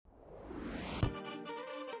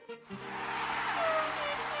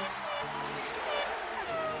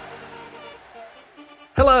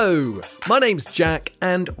Hello, my name's Jack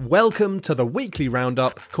and welcome to the weekly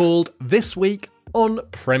roundup called This Week on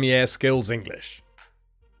Premier Skills English.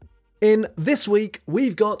 In This Week,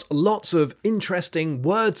 we've got lots of interesting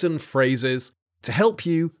words and phrases to help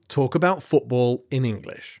you talk about football in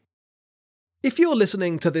English. If you're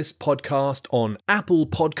listening to this podcast on Apple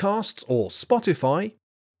Podcasts or Spotify,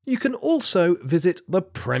 you can also visit the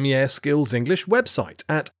Premier Skills English website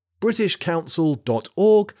at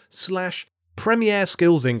britishcouncil.org/Premier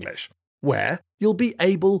Skills English, where you'll be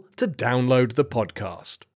able to download the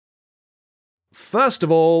podcast. First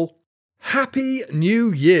of all, Happy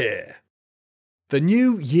New Year! The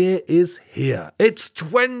new year is here. It's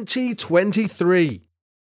 2023.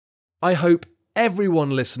 I hope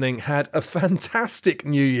everyone listening had a fantastic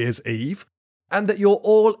New Year's Eve and that you're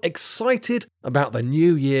all excited about the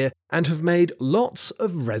new year and have made lots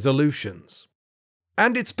of resolutions.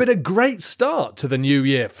 And it's been a great start to the new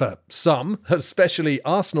year for some, especially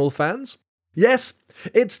Arsenal fans. Yes,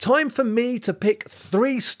 it's time for me to pick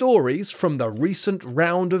 3 stories from the recent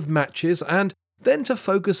round of matches and then to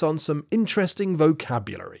focus on some interesting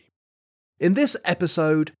vocabulary. In this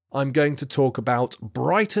episode, I'm going to talk about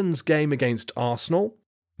Brighton's game against Arsenal,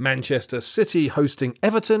 Manchester City hosting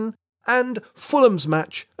Everton, and Fulham's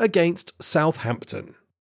match against Southampton.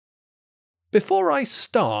 Before I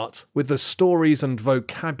start with the stories and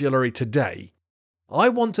vocabulary today, I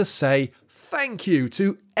want to say thank you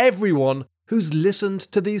to everyone who's listened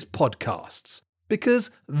to these podcasts,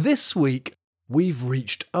 because this week we've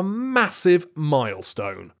reached a massive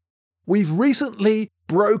milestone. We've recently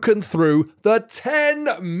broken through the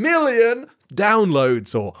 10 million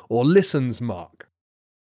downloads or listens mark.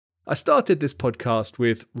 I started this podcast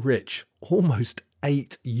with Rich almost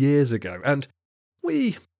 8 years ago, and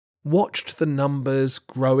we watched the numbers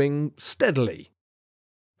growing steadily.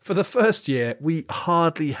 For the first year, we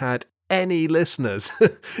hardly had any listeners.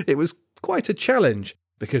 It was quite a challenge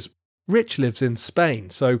because Rich lives in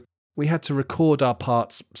Spain, so we had to record our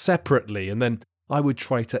parts separately and then I would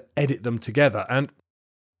try to edit them together. And,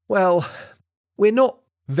 well, we're not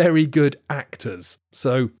very good actors,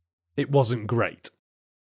 so it wasn't great.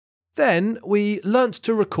 Then we learnt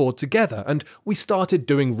to record together and we started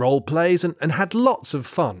doing role plays and had lots of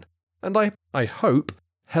fun. And I hope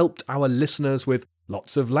helped our listeners with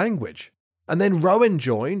lots of language. And then Rowan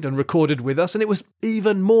joined and recorded with us and it was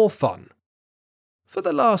even more fun. For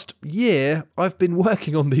the last year, I've been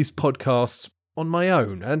working on these podcasts on my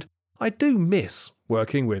own and I do miss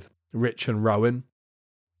working with Rich and Rowan.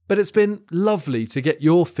 But it's been lovely to get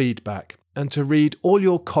your feedback and to read all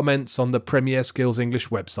your comments on the Premier Skills English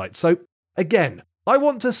website. So, again, I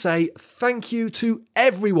want to say thank you to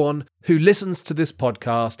everyone who listens to this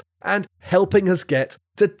podcast and helping us get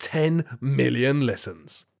to 10 million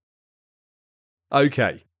listens.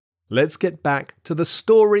 Okay, let's get back to the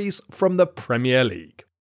stories from the Premier League.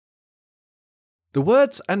 The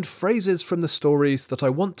words and phrases from the stories that I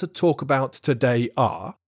want to talk about today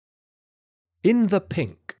are in the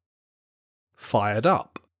pink, fired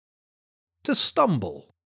up, to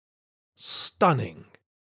stumble, stunning,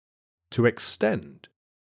 to extend,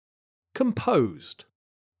 composed,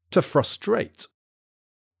 to frustrate,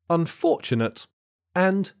 unfortunate,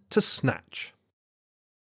 and to snatch.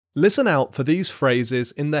 Listen out for these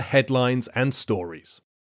phrases in the headlines and stories.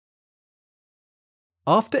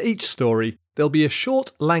 After each story, there'll be a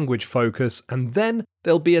short language focus and then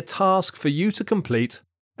there'll be a task for you to complete,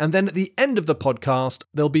 and then at the end of the podcast,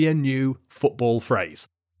 there'll be a new football phrase.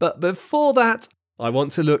 But before that, I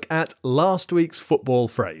want to look at last week's football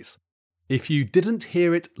phrase. If you didn't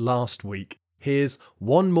hear it last week, here's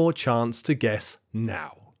one more chance to guess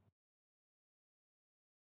now.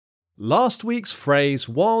 Last week's phrase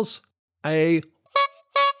was a...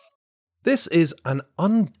 This is an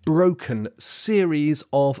unbroken series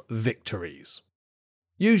of victories.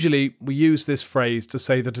 Usually, we use this phrase to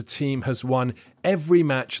say that a team has won every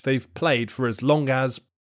match they've played for as long as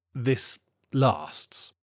this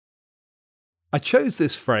lasts. I chose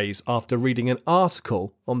this phrase after reading an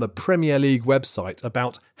article on the Premier League website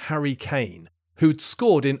about Harry Kane, who'd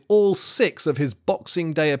scored in all 6 of his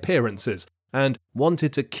Boxing Day appearances and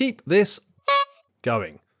wanted to keep this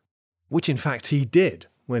going, which in fact he did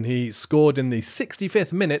when he scored in the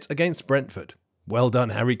 65th minute against Brentford. Well done,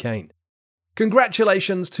 Harry Kane.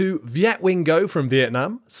 Congratulations to Viet Wingo from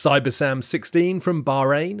Vietnam, Cybersam16 from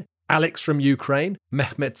Bahrain, Alex from Ukraine,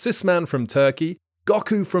 Mehmet Sisman from Turkey,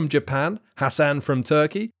 Goku from Japan, Hassan from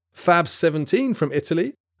Turkey, Fab17 from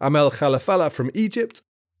Italy, Amel Khalafala from Egypt,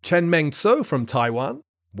 Chen Mengtso from Taiwan.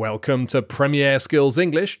 Welcome to Premier Skills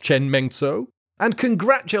English, Chen Mengtso. And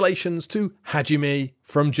congratulations to Hajime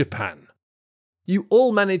from Japan. you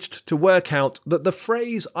all managed to work out that the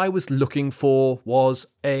phrase I was looking for was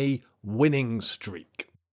a winning streak.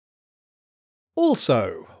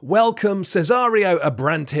 Also, welcome Cesario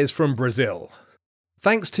Abrantes from Brazil.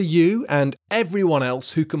 Thanks to you and everyone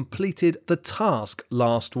else who completed the task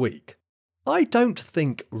last week. I don't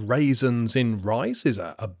think raisins in rice is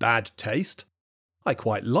a bad taste. I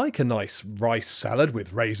quite like a nice rice salad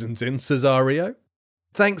with raisins in, Cesario.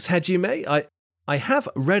 Thanks, Hajime. I have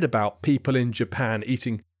read about people in Japan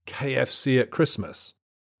eating KFC at Christmas.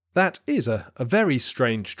 That is a very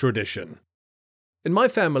strange tradition. In my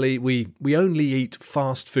family, we only eat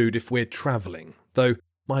fast food if we're travelling, though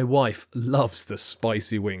my wife loves the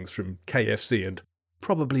spicy wings from KFC and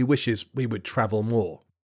probably wishes we would travel more.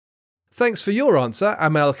 Thanks for your answer,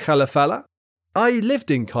 Amal Khalafala. I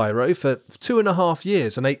lived in Cairo for 2.5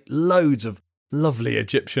 years and ate loads of lovely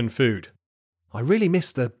Egyptian food. I really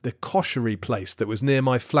miss the koshery place that was near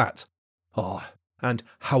my flat. And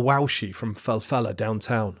Hawashi from Falfala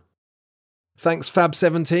downtown. Thanks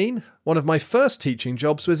Fab17. One of my first teaching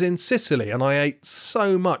jobs was in Sicily and I ate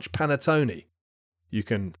so much panettone. You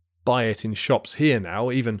can buy it in shops here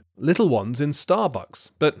now, even little ones in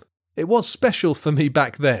Starbucks, but it was special for me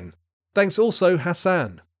back then. Thanks also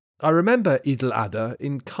Hassan. I remember Eid al-Adha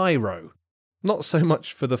in Cairo. Not so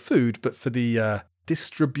much for the food, but for the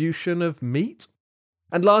distribution of meat.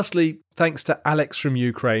 And lastly, thanks to Alex from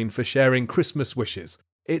Ukraine for sharing Christmas wishes.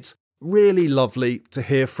 It's really lovely to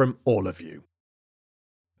hear from all of you.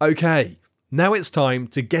 Okay, now it's time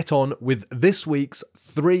to get on with this week's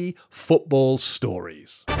 3 football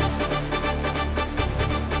stories.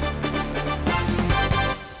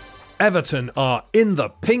 Everton are in the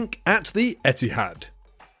pink at the Etihad.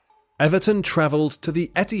 Everton travelled to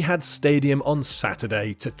the Etihad Stadium on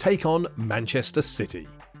Saturday to take on Manchester City.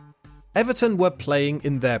 Everton were playing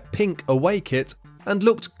in their pink away kit and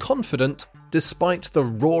looked confident despite the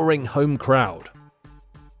roaring home crowd.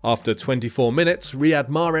 After 24 minutes, Riyad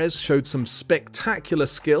Mahrez showed some spectacular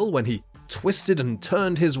skill when he twisted and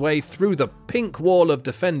turned his way through the pink wall of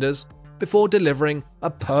defenders before delivering a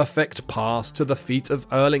perfect pass to the feet of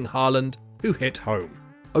Erling Haaland, who hit home,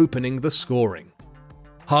 opening the scoring.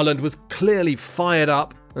 Haaland was clearly fired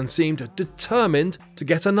up and seemed determined to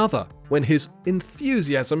get another when his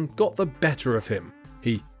enthusiasm got the better of him.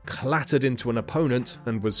 He clattered into an opponent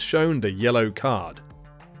and was shown the yellow card.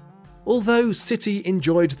 Although City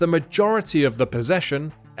enjoyed the majority of the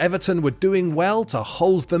possession, Everton were doing well to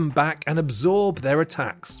hold them back and absorb their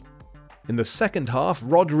attacks. In the second half,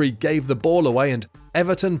 Rodri gave the ball away and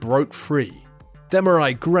Everton broke free.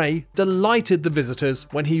 Demarai Gray delighted the visitors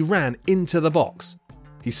when he ran into the box.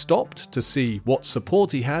 He stopped to see what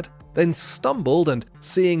support he had, then stumbled and,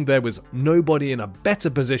 seeing there was nobody in a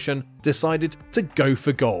better position, decided to go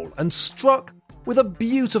for goal and struck with a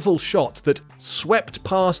beautiful shot that swept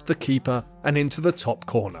past the keeper and into the top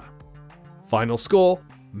corner. Final score,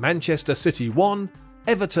 Manchester City 1,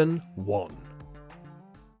 Everton 1.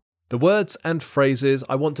 The words and phrases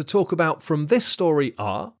I want to talk about from this story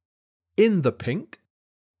are in the pink,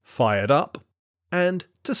 fired up, and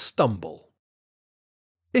to stumble.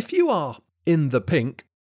 If you are in the pink,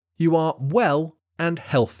 you are well and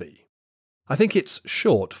healthy. I think it's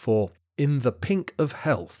short for in the pink of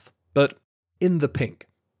health, but in the pink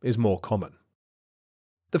is more common.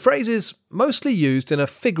 The phrase is mostly used in a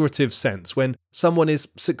figurative sense when someone is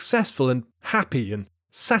successful and happy and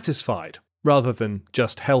satisfied, rather than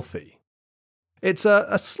just healthy. It's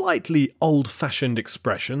a slightly old-fashioned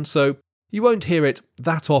expression, so you won't hear it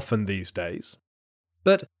that often these days.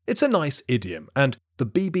 But it's a nice idiom, and the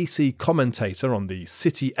BBC commentator on the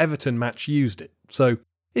City-Everton match used it, so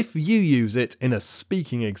if you use it in a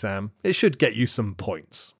speaking exam, it should get you some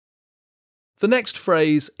points. The next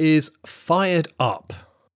phrase is fired up.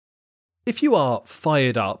 If you are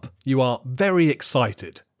fired up, you are very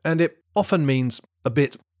excited, and it often means a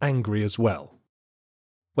bit angry as well.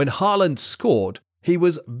 When Haaland scored, he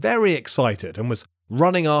was very excited and was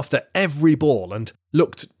running after every ball and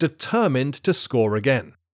looked determined to score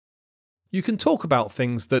again. You can talk about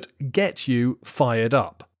things that get you fired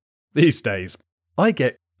up. These days, I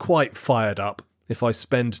get quite fired up if I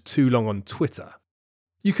spend too long on Twitter.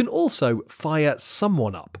 You can also fire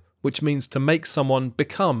someone up, which means to make someone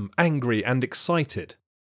become angry and excited.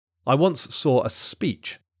 I once saw a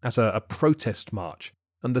speech at a protest march,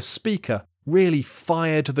 and the speaker really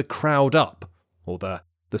fired the crowd up, or the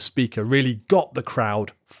speaker really got the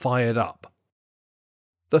crowd fired up.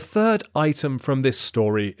 The third item from this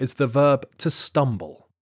story is the verb to stumble.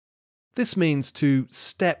 This means to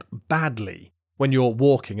step badly when you're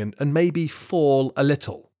walking and maybe fall a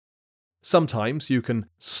little. Sometimes you can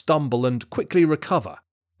stumble and quickly recover,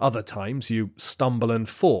 Other times you stumble and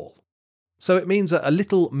fall. So it means a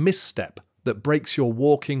little misstep that breaks your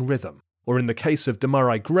walking rhythm, or in the case of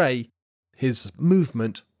Demarai Gray, his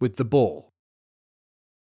movement with the ball.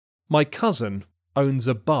 My cousin owns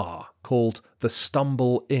a bar called the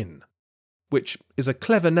Stumble Inn, which is a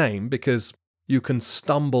clever name because you can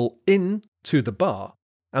stumble in to the bar,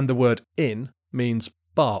 and the word inn means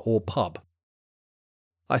bar or pub.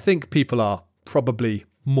 I think people are probably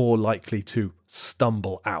more likely to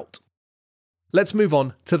stumble out. Let's move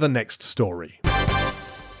on to the next story.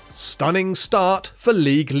 Stunning start for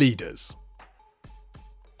league leaders.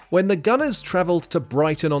 When the Gunners travelled to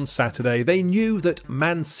Brighton on Saturday, they knew that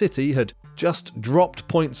Man City had just dropped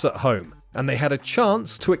points at home, and they had a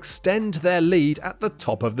chance to extend their lead at the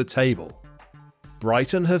top of the table.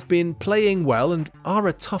 Brighton have been playing well and are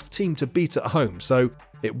a tough team to beat at home, so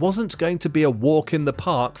it wasn't going to be a walk in the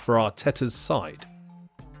park for Arteta's side.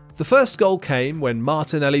 The first goal came when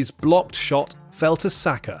Martinelli's blocked shot fell to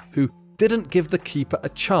Saka, who didn't give the keeper a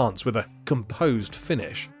chance with a composed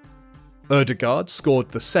finish. Ødegaard scored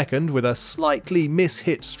the second with a slightly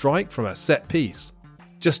mishit strike from a set piece.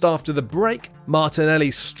 Just after the break,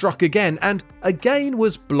 Martinelli struck again and again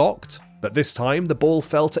was blocked, but this time the ball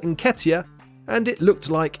fell to Nketiah and it looked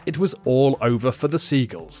like it was all over for the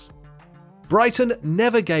Seagulls. Brighton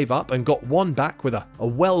never gave up and got one back with a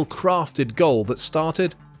well-crafted goal that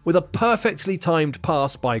started with a perfectly timed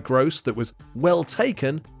pass by Gross that was well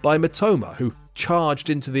taken by Mitoma, who charged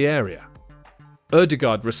into the area.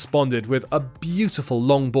 Ødegaard responded with a beautiful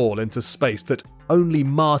long ball into space that only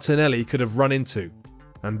Martinelli could have run into,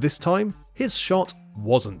 and this time his shot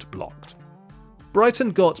wasn't blocked.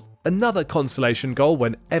 Brighton got another consolation goal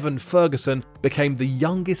when Evan Ferguson became the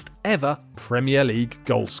youngest ever Premier League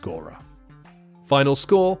goalscorer. Final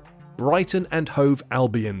score, Brighton and Hove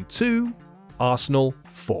Albion 2, Arsenal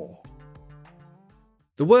 4.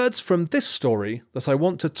 The words from this story that I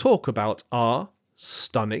want to talk about are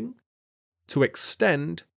stunning, to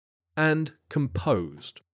extend, and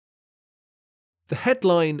composed. The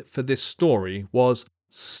headline for this story was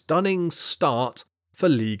Stunning Start for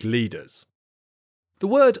League Leaders. The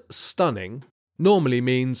word stunning normally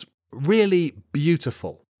means really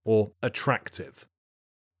beautiful or attractive.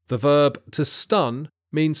 The verb to stun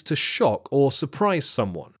means to shock or surprise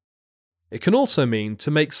someone. It can also mean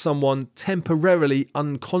to make someone temporarily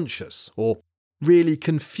unconscious or really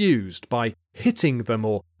confused by hitting them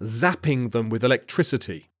or zapping them with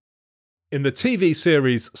electricity. In the TV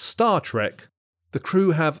series Star Trek, the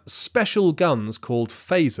crew have special guns called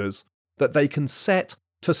phasers that they can set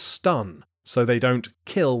to stun so they don't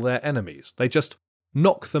kill their enemies. They just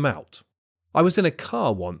knock them out. I was in a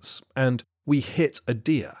car once and we hit a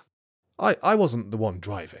deer. I wasn't the one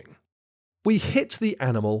driving. We hit the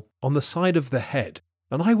animal on the side of the head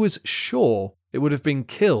and I was sure it would have been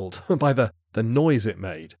killed by the noise it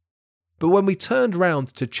made. But when we turned round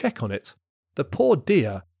to check on it, the poor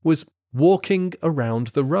deer was walking around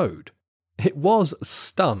the road. It was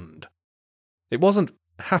stunned. It wasn't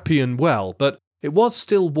happy and well, but it was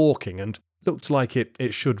still walking and looked like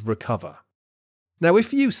it should recover. Now,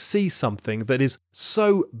 if you see something that is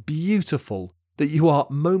so beautiful that you are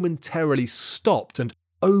momentarily stopped and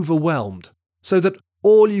overwhelmed, so that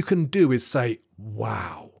all you can do is say,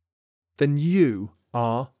 wow, then you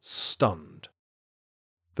are stunned.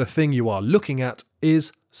 The thing you are looking at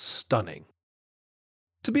is stunning.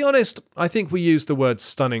 To be honest, I think we use the word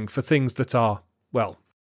stunning for things that are, well,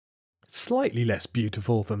 slightly less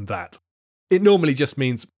beautiful than that. It normally just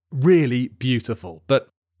means really beautiful, but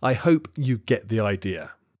I hope you get the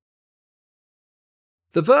idea.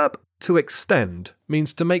 The verb to extend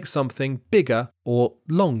means to make something bigger or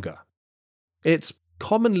longer. It's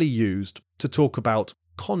commonly used to talk about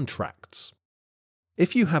contracts.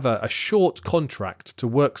 If you have a short contract to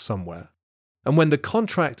work somewhere, and when the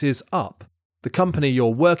contract is up, the company you're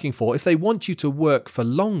working for, if they want you to work for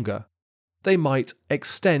longer, they might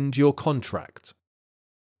extend your contract.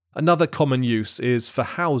 Another common use is for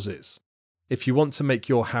houses. If you want to make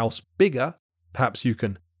your house bigger, perhaps you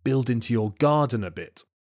can build into your garden a bit.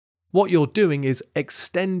 What you're doing is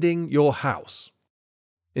extending your house.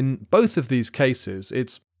 In both of these cases,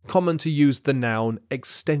 it's common to use the noun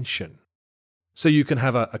extension. So you can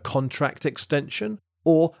have a contract extension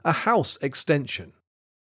or a house extension.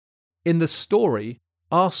 In the story,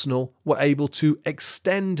 Arsenal were able to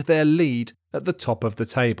extend their lead at the top of the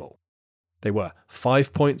table. They were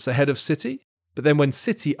 5 points ahead of City, but then when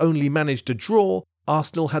City only managed a draw,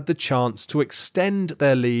 Arsenal had the chance to extend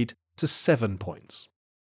their lead to 7 points.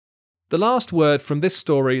 The last word from this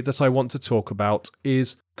story that I want to talk about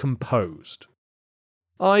is composed.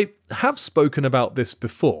 I have spoken about this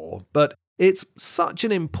before, but It's such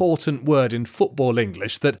an important word in football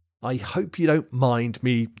English that I hope you don't mind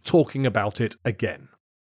me talking about it again.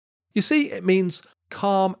 You see, it means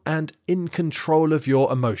calm and in control of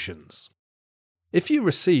your emotions. If you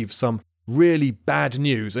receive some really bad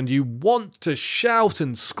news and you want to shout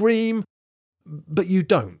and scream, but you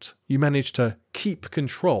don't, you manage to keep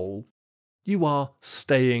control, you are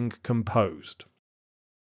staying composed.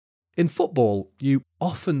 In football, you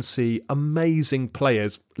often see amazing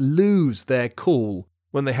players lose their cool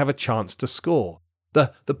when they have a chance to score.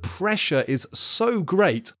 The pressure is so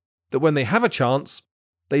great that when they have a chance,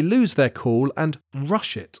 they lose their cool and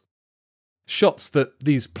rush it. Shots that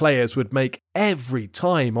these players would make every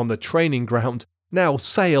time on the training ground now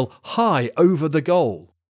sail high over the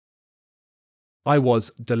goal. I was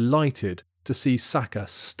delighted to see Saka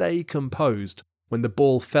stay composed when the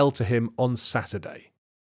ball fell to him on Saturday.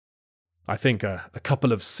 I think a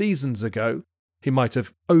couple of seasons ago, he might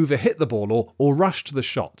have overhit the ball or rushed the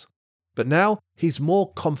shot. But now he's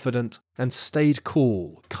more confident and stayed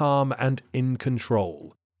cool, calm and in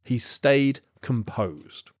control. He stayed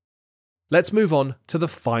composed. Let's move on to the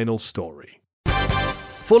final story.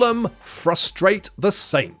 Fulham frustrate the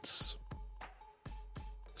Saints.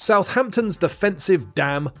 Southampton's defensive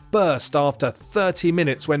dam burst after 30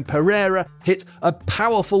 minutes when Pereira hit a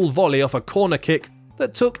powerful volley off a corner kick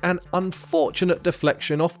that took an unfortunate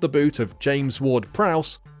deflection off the boot of James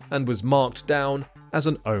Ward-Prowse and was marked down as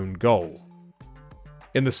an own goal.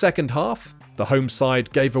 In the second half, the home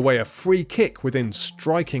side gave away a free kick within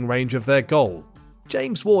striking range of their goal.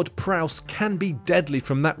 James Ward-Prowse can be deadly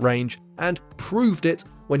from that range and proved it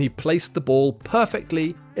when he placed the ball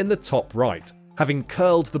perfectly in the top right, having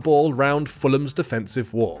curled the ball round Fulham's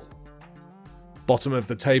defensive wall. Bottom of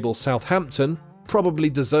the table Southampton probably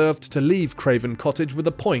deserved to leave Craven Cottage with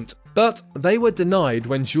a point, but they were denied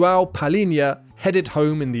when João Palhinha headed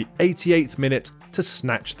home in the 88th minute to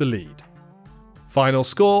snatch the lead. Final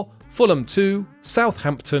score, Fulham 2,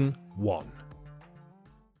 Southampton 1.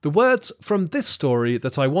 The words from this story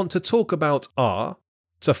that I want to talk about are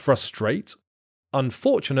to frustrate,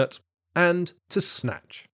 unfortunate, and to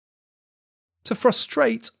snatch. To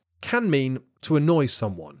frustrate can mean to annoy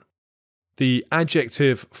someone. The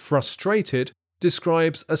adjective frustrated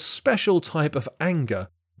describes a special type of anger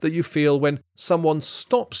that you feel when someone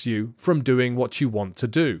stops you from doing what you want to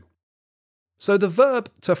do. So the verb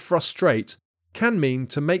to frustrate can mean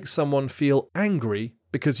to make someone feel angry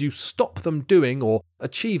because you stop them doing or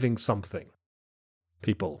achieving something.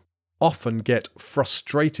 People often get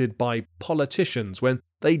frustrated by politicians when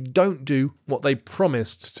they don't do what they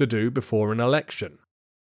promised to do before an election.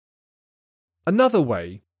 Another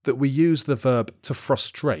way that we use the verb to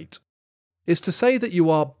frustrate is to say that you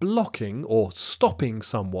are blocking or stopping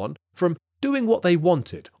someone from doing what they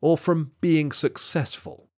wanted or from being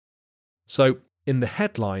successful. So, in the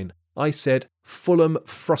headline, I said Fulham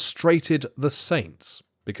frustrated the Saints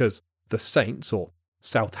because the Saints, or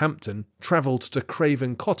Southampton, travelled to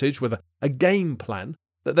Craven Cottage with a game plan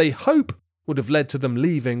that they hope would have led to them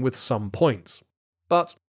leaving with some points.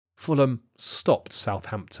 But Fulham stopped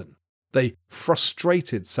Southampton. They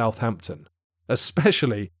frustrated Southampton,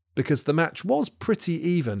 especially because the match was pretty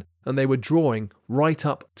even and they were drawing right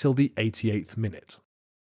up till the 88th minute.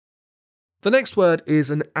 The next word is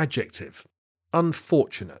an adjective.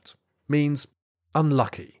 Unfortunate means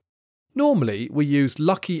unlucky. Normally, we use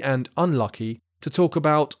lucky and unlucky to talk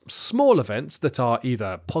about small events that are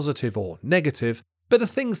either positive or negative, but are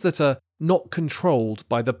things that are not controlled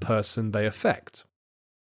by the person they affect.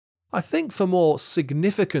 I think for more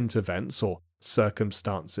significant events or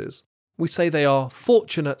circumstances, we say they are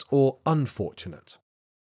fortunate or unfortunate.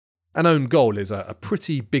 An own goal is a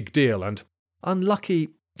pretty big deal, and unlucky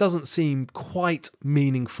doesn't seem quite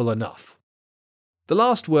meaningful enough. The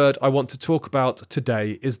last word I want to talk about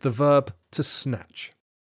today is the verb to snatch.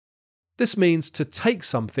 This means to take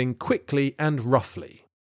something quickly and roughly.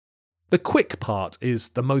 The quick part is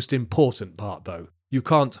the most important part, though. You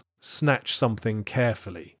can't snatch something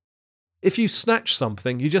carefully. If you snatch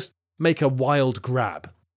something, you just make a wild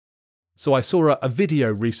grab. So I saw a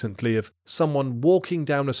video recently of someone walking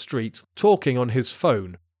down a street talking on his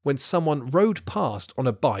phone when someone rode past on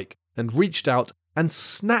a bike and reached out and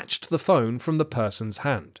snatched the phone from the person's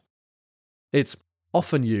hand. It's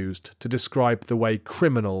often used to describe the way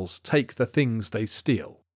criminals take the things they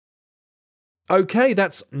steal. Okay,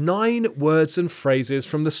 that's 9 words and phrases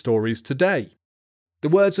from the stories today. The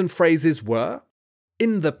words and phrases were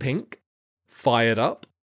in the pink, fired up,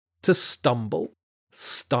 to stumble,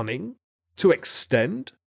 stunning, to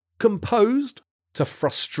extend, composed, to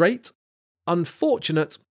frustrate,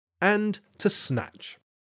 unfortunate, and to snatch.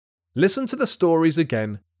 Listen to the stories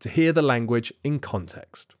again to hear the language in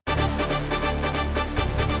context.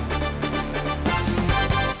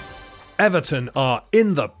 Everton are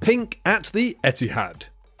in the pink at the Etihad.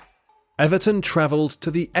 Everton travelled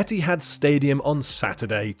to the Etihad Stadium on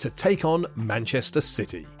Saturday to take on Manchester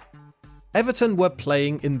City. Everton were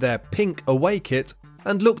playing in their pink away kit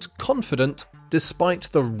and looked confident despite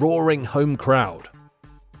the roaring home crowd.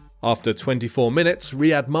 After 24 minutes,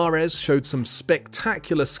 Riyad Mahrez showed some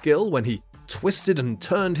spectacular skill when he twisted and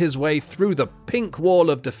turned his way through the pink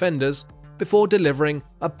wall of defenders before delivering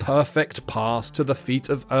a perfect pass to the feet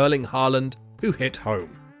of Erling Haaland, who hit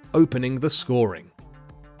home, opening the scoring.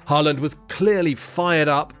 Haaland was clearly fired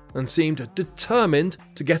up and seemed determined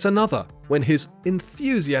to get another when his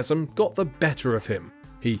enthusiasm got the better of him.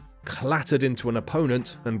 He clattered into an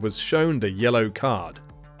opponent and was shown the yellow card.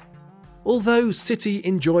 Although City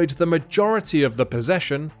enjoyed the majority of the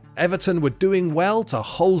possession, Everton were doing well to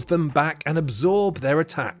hold them back and absorb their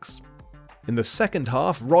attacks. In the second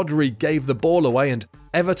half, Rodri gave the ball away and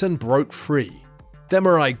Everton broke free.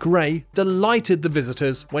 Demarai Gray delighted the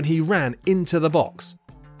visitors when he ran into the box.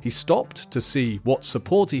 He stopped to see what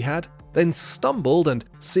support he had, then stumbled and,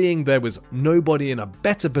 seeing there was nobody in a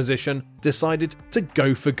better position, decided to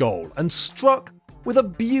go for goal and struck with a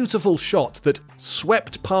beautiful shot that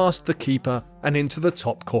swept past the keeper and into the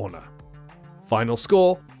top corner. Final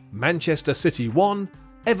score: Manchester City 1,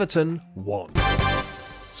 Everton 1.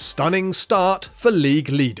 Stunning start for league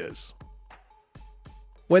leaders.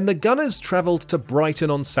 When the Gunners travelled to Brighton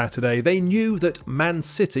on Saturday, they knew that Man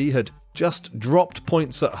City had just dropped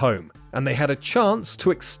points at home and they had a chance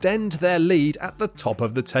to extend their lead at the top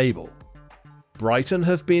of the table. Brighton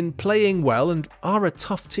have been playing well and are a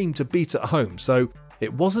tough team to beat at home, so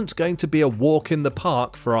it wasn't going to be a walk in the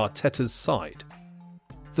park for Arteta's side.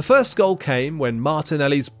 The first goal came when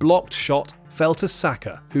Martinelli's blocked shot fell to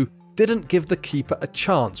Saka, who didn't give the keeper a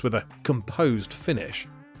chance with a composed finish.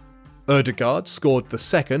 Ødegaard scored the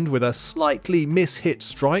second with a slightly mishit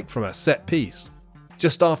strike from a set piece.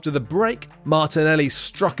 Just after the break, Martinelli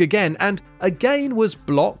struck again and again was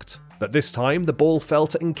blocked, but this time the ball fell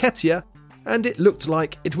to Nketiah and it looked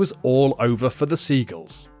like it was all over for the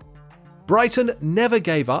Seagulls. Brighton never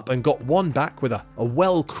gave up and got one back with a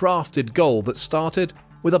well-crafted goal that started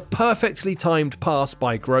with a perfectly timed pass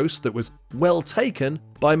by Gross that was well taken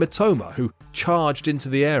by Mitoma, who charged into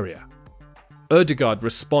the area. Ødegaard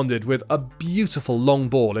responded with a beautiful long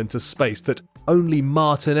ball into space that only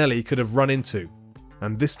Martinelli could have run into,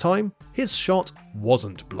 and this time his shot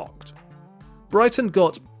wasn't blocked. Brighton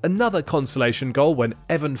got another consolation goal when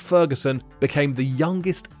Evan Ferguson became the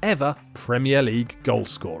youngest ever Premier League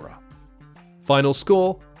goalscorer. Final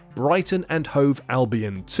score: Brighton and Hove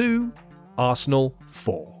Albion 2, Arsenal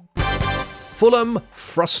 4. Fulham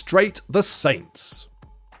frustrate the Saints.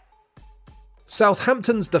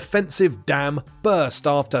 Southampton's defensive dam burst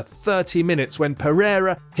after 30 minutes when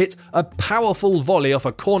Pereira hit a powerful volley off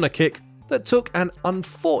a corner kick that took an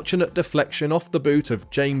unfortunate deflection off the boot of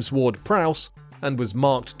James Ward-Prowse and was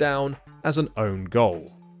marked down as an own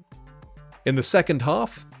goal. In the second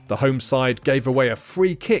half, the home side gave away a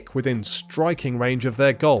free kick within striking range of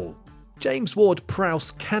their goal. James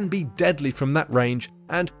Ward-Prowse can be deadly from that range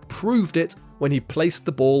and proved it when he placed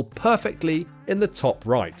the ball perfectly in the top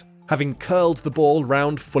right, having curled the ball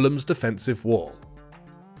round Fulham's defensive wall.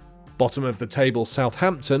 Bottom of the table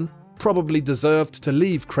Southampton probably deserved to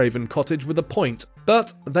leave Craven Cottage with a point,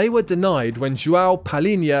 but they were denied when João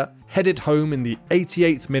Palhinha headed home in the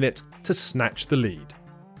 88th minute to snatch the lead.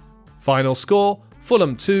 Final score: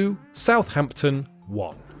 Fulham 2, Southampton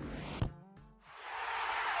 1.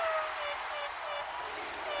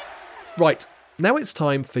 Right, now it's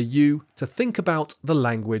time for you to think about the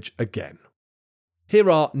language again. Here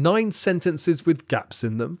are 9 sentences with gaps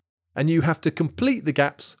in them, and you have to complete the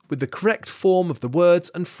gaps with the correct form of the words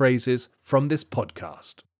and phrases from this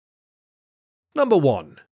podcast. Number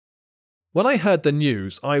 1. When I heard the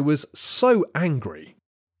news, I was so angry.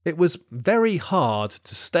 It was very hard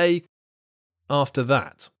to stay after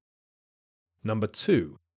that. Number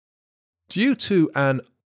 2. Due to an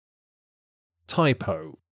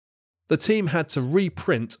typo, the team had to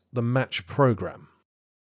reprint the match programme.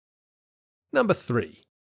 Number 3.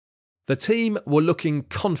 The team were looking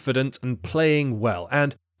confident and playing well,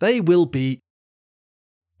 and they will be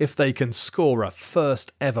if they can score a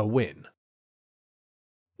first ever win.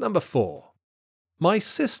 Number 4. My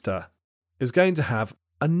sister is going to have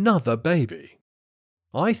another baby.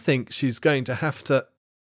 I think she's going to have to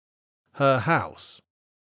her house.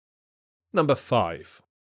 Number 5.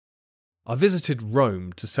 I visited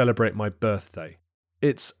Rome to celebrate my birthday.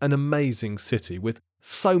 It's an amazing city with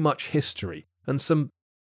so much history and some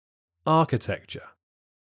architecture.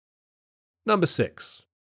 Number 6.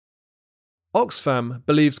 Oxfam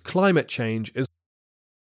believes climate change is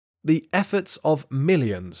the efforts of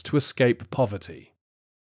millions to escape poverty.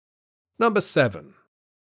 Number 7.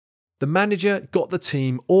 The manager got the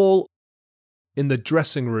team all in the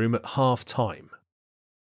dressing room at half-time.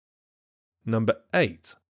 Number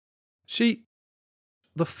 8.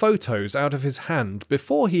 The photos out of his hand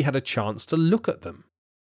before he had a chance to look at them.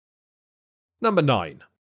 Number 9.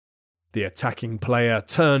 The attacking player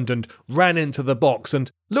turned and ran into the box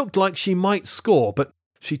and looked like she might score, but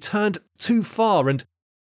she turned too far and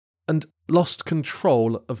lost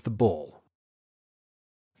control of the ball.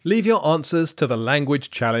 Leave your answers to the language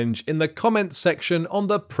challenge in the comments section on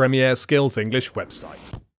the Premier Skills English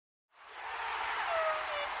website.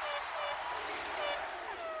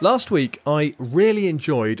 Last week, I really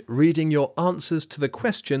enjoyed reading your answers to the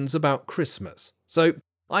questions about Christmas, so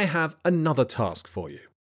I have another task for you.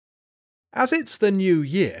 As it's the new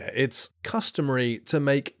year, it's customary to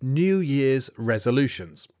make New Year's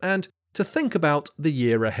resolutions and to think about the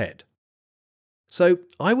year ahead. So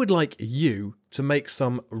I would like you to make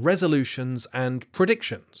some resolutions and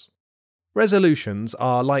predictions. Resolutions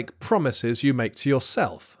are like promises you make to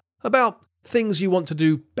yourself about things you want to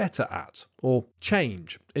do better at or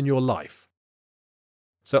change in your life.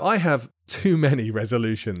 So I have too many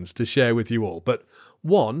resolutions to share with you all, but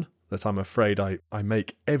one that I'm afraid I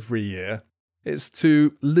make every year is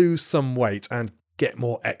to lose some weight and get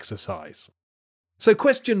more exercise. So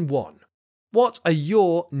question 1. What are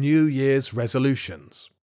your New Year's resolutions?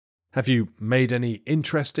 Have you made any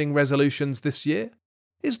interesting resolutions this year?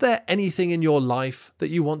 Is there anything in your life that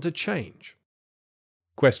you want to change?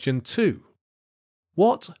 Question 2.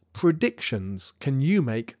 What predictions can you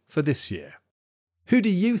make for this year? Who do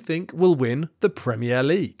you think will win the Premier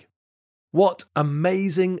League? What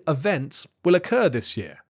amazing events will occur this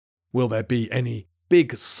year? Will there be any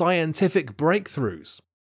big scientific breakthroughs?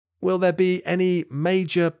 Will there be any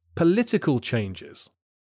major political changes?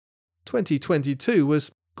 2022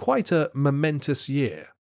 was quite a momentous year.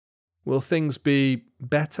 Will things be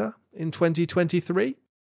better in 2023?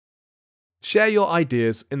 Share your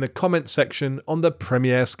ideas in the comments section on the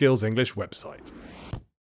Premier Skills English website.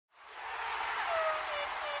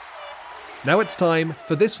 Now it's time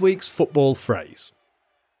for this week's football phrase.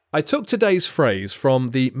 I took today's phrase from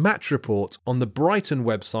the match report on the Brighton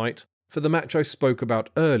website for the match I spoke about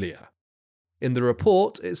earlier. In the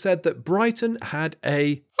report, it said that Brighton had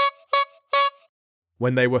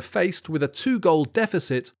when they were faced with a 2-goal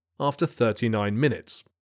deficit after 39 minutes.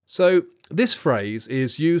 So this phrase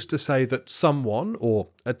is used to say that someone or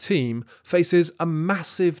a team faces a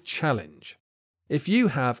massive challenge. If you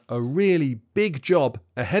have a really big job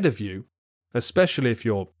ahead of you, especially if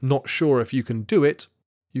you're not sure if you can do it,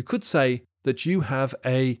 you could say that you have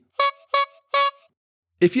a...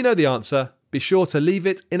 If you know the answer, be sure to leave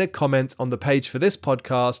it in a comment on the page for this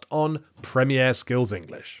podcast on Premier Skills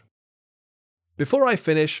English. Before I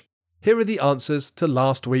finish, here are the answers to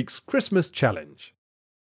last week's Christmas challenge.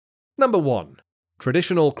 Number 1.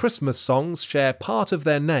 Traditional Christmas songs share part of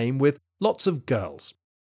their name with lots of girls.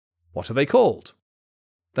 What are they called?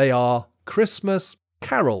 They are Christmas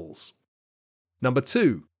carols. Number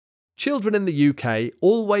 2. Children in the UK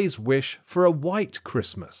always wish for a white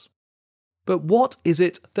Christmas. But what is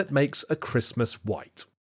it that makes a Christmas white?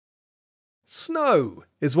 Snow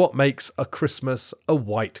is what makes a Christmas a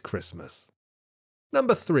white Christmas.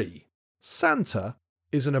 Number 3. Santa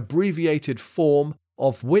is an abbreviated form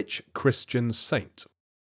of which Christian saint?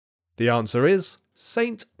 The answer is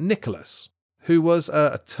Saint Nicholas, who was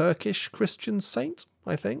a Turkish Christian saint,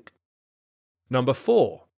 I think. Number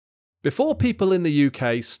 4. Before people in the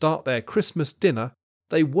UK start their Christmas dinner,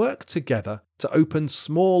 they work together to open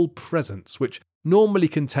small presents which normally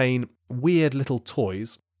contain weird little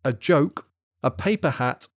toys, a joke, a paper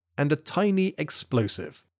hat, and a tiny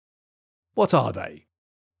explosive. What are they?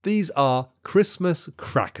 These are Christmas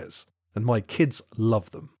crackers, and my kids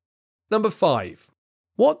love them. Number 5.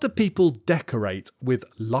 What do people decorate with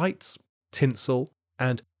lights, tinsel,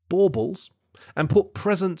 and baubles, and put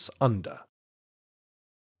presents under?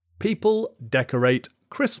 People decorate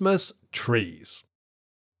Christmas trees.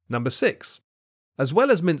 Number 6. As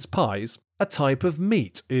well as mince pies, a type of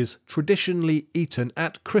meat is traditionally eaten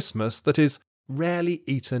at Christmas that is rarely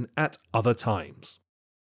eaten at other times.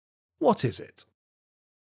 What is it?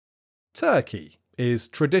 Turkey is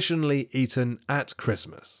traditionally eaten at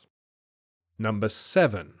Christmas. Number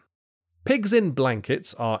 7. Pigs in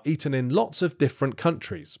blankets are eaten in lots of different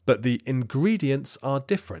countries, but the ingredients are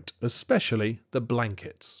different, especially the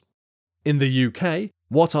blankets. In the UK,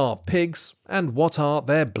 what are pigs and what are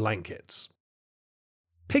their blankets?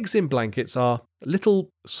 Pigs in blankets are little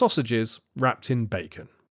sausages wrapped in bacon.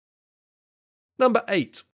 Number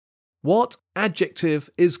 8. What adjective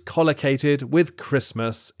is collocated with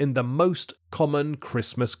Christmas in the most common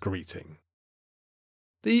Christmas greeting?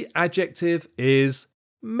 The adjective is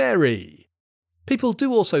merry. People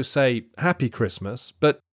do also say Happy Christmas,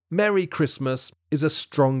 but Merry Christmas is a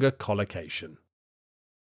stronger collocation.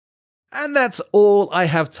 And that's all I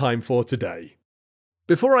have time for today.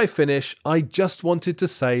 Before I finish, I just wanted to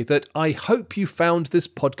say that I hope you found this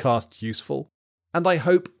podcast useful, and I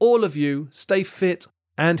hope all of you stay fit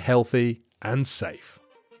and healthy and safe.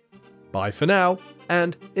 Bye for now,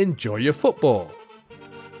 and enjoy your football.